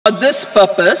For this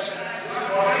purpose,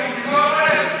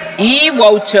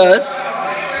 e-vouchers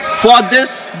for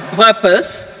this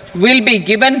purpose will be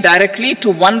given directly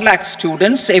to 1 lakh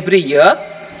students every year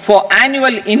for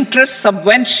annual interest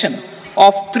subvention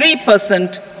of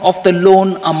 3% of the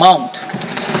loan amount.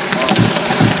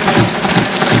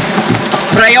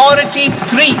 Priority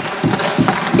 3,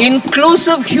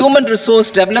 inclusive human resource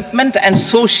development and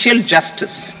social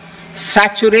justice,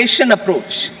 saturation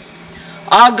approach.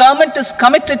 Our government is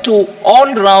committed to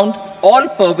all-round,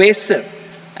 all-pervasive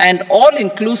and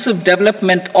all-inclusive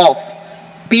development of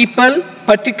people,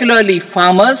 particularly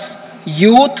farmers,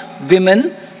 youth,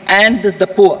 women, and the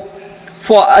poor.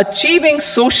 For achieving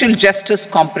social justice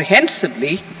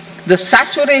comprehensively, the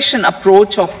saturation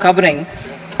approach of covering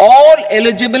all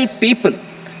eligible people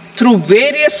through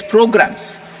various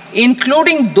programs,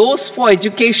 including those for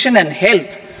education and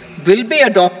health, will be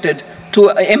adopted to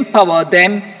empower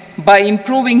them by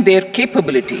improving their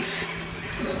capabilities.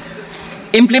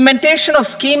 Implementation of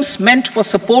schemes meant for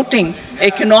supporting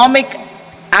economic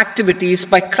activities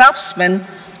by craftsmen,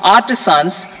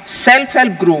 artisans,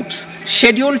 self-help groups,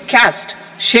 scheduled caste,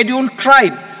 scheduled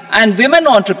tribe, and women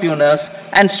entrepreneurs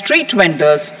and street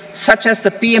vendors such as the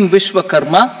PM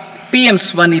Vishwakarma, PM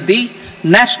Swanidhi,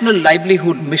 National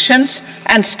Livelihood Missions,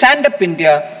 and Stand Up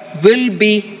India will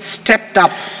be stepped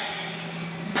up.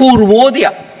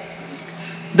 Purvodaya.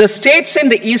 The states in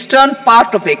the eastern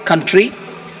part of the country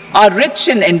are rich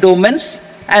in endowments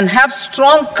and have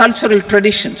strong cultural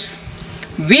traditions.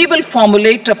 We will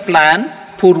formulate a plan,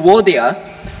 Purvodaya,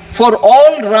 for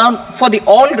the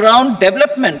all-round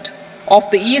development of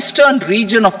the eastern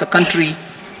region of the country,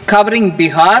 covering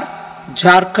Bihar,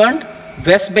 Jharkhand,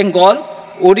 West Bengal,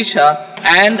 Odisha,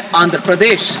 and Andhra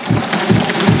Pradesh.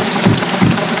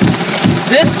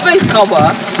 This will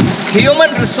cover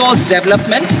human resource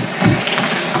development,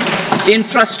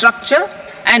 infrastructure,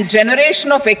 and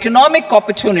generation of economic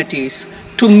opportunities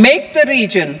to make the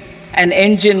region an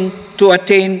engine to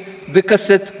attain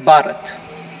Vikasit Bharat.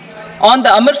 On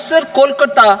the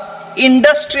Amritsar-Kolkata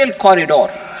Industrial Corridor,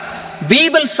 we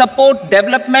will support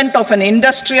development of an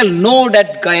industrial node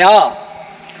at Gaya.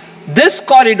 This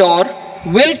corridor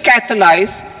will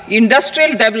catalyze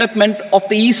industrial development of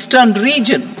the eastern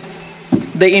region.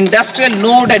 The industrial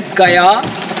node at Gaya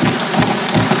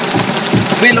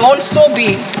will also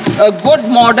be a good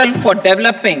model for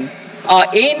developing our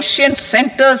ancient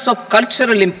centers of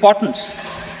cultural importance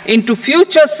into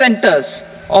future centers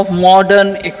of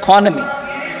modern economy.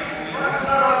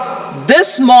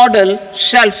 This model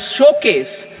shall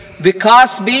showcase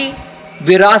Vikas B,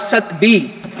 Virasat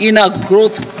B in our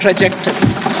growth trajectory.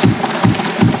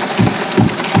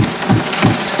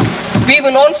 We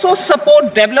will also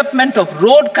support development of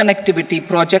road connectivity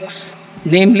projects,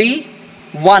 namely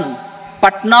 1.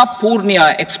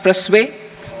 Patna-Purnia Expressway,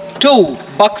 2.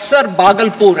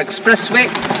 Buxar-Bhagalpur Expressway,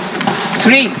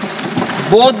 3.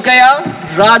 Bodh Gaya,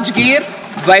 Rajgir,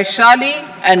 Vaishali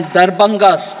and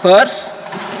Darbhanga spurs,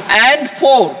 and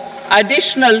 4.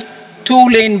 Additional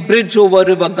 2-lane bridge over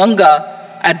River Ganga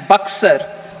at Buxar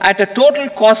at a total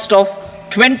cost of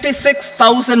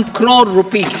 26,000 crore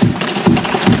rupees.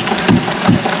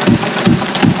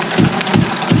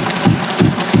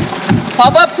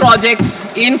 Power projects,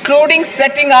 including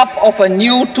setting up of a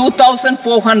new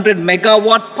 2,400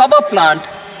 megawatt power plant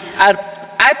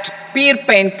at Pir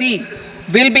Painti,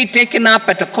 will be taken up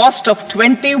at a cost of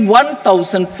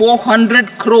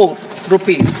 21,400 crore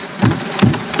rupees.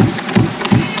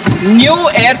 New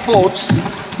airports,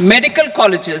 medical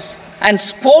colleges, and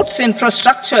sports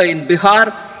infrastructure in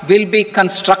Bihar will be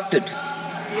constructed.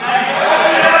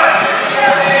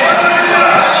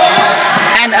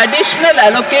 An additional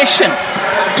allocation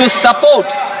to support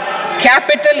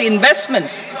capital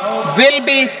investments will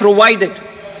be provided.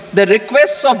 The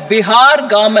requests of Bihar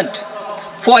government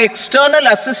for external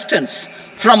assistance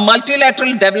from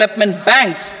multilateral development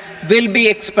banks will be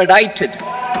expedited.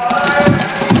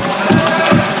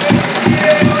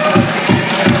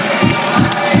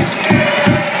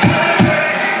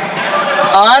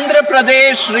 Andhra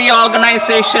Pradesh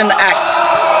Reorganization Act.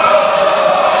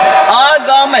 Our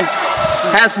government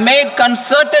has made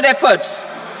concerted efforts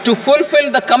to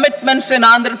fulfill the commitments in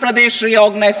Andhra Pradesh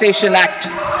Reorganization Act.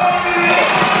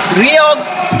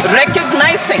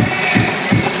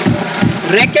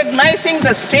 Recognizing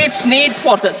the state's need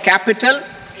for the capital,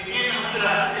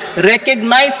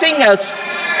 recognizing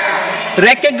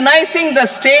the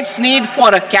state's need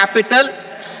for a capital,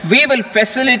 we will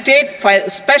facilitate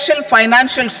special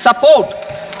financial support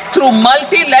through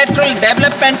multilateral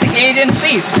development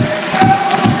agencies.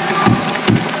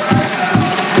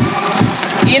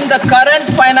 In the current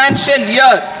financial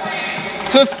year,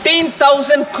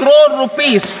 15,000 crore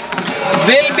rupees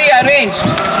will be arranged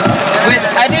with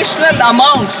additional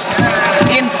amounts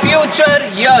in future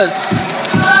years.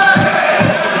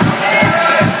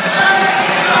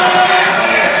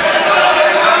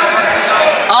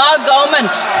 Our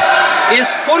government is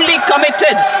fully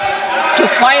committed to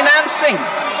financing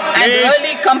and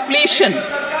early completion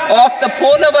of the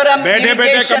Polavaram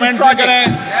irrigation project,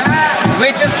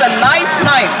 which is the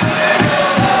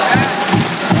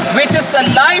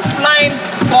lifeline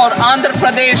for Andhra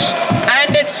Pradesh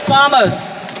and its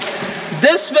farmers.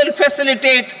 This will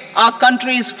facilitate our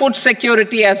country's food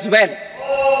security as well.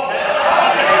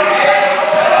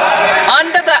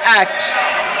 Under the Act,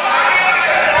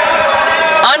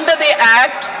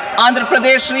 Andhra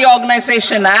Pradesh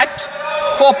Reorganization Act,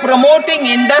 for promoting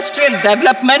industrial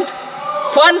development,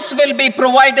 funds will be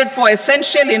provided for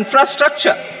essential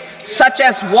infrastructure such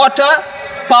as water,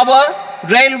 power,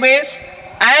 railways,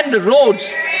 and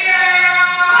roads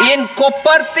in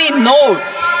Kopparthi node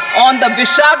on the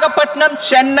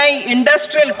Visakhapatnam-Chennai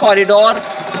industrial corridor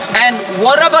and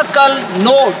Varavakal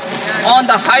node on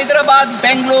the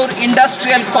Hyderabad-Bengaluru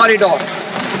industrial corridor.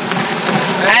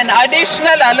 An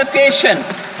additional allocation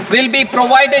will be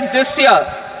provided this year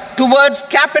towards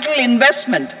capital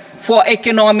investment for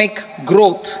economic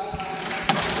growth.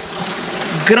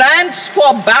 Grants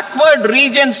for backward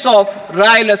regions of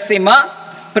Rayalaseema,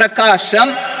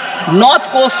 Prakasham, North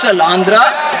Coastal Andhra,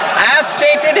 as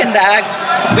stated in the Act,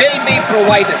 will be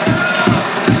provided.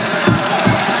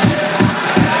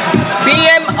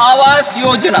 PM Awas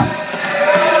Yojana.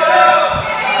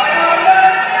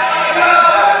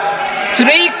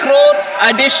 3 crore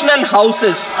additional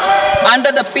houses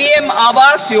under the PM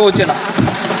Awas Yojana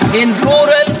in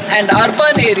rural and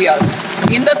urban areas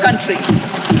in the country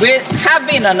have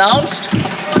been announced,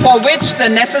 for which the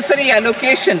necessary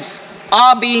allocations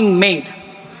are being made.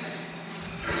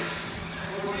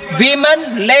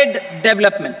 Women-led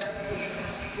development.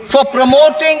 For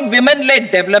promoting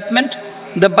women-led development,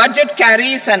 the budget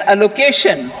carries an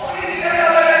allocation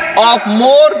of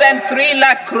more than 3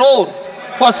 lakh crore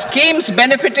for schemes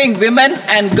benefiting women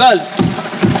and girls.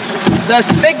 This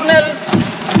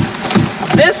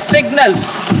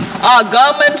signals our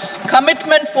government's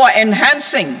commitment for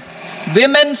enhancing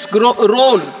women's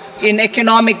role in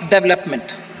economic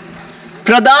development.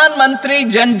 Pradhan Mantri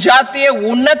Janjatiya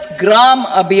Unnat Gram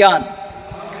Abhiyan.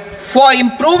 For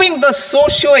improving the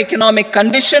socio-economic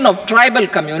condition of tribal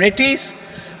communities,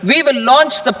 we will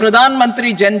launch the Pradhan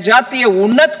Mantri Janjatiya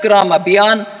Unnat Gram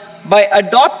Abhiyan by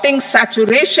adopting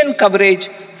saturation coverage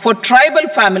for tribal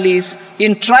families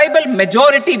in tribal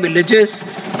majority villages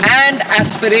and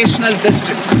aspirational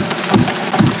districts.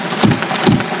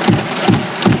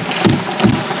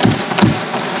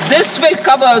 This will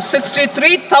cover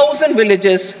 63,000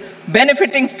 villages,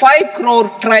 benefiting 5 crore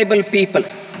tribal people.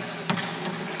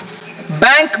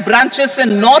 Bank branches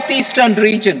in northeastern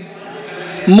region.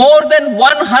 More than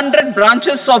 100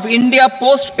 branches of India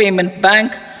Post Payment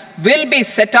Bank will be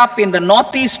set up in the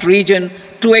northeast region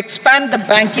to expand the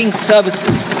banking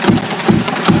services.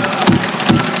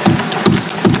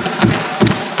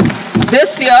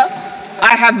 This year,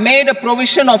 I have made a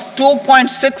provision of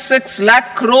 2.66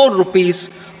 lakh crore rupees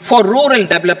for rural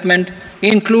development,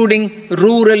 including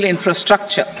rural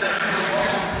infrastructure.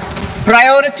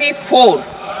 Priority 4,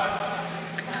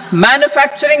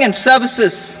 manufacturing and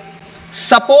services,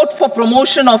 support for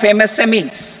promotion of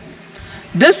MSMEs.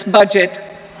 This budget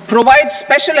provides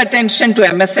special attention to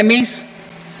MSMEs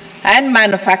and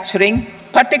manufacturing,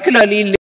 particularly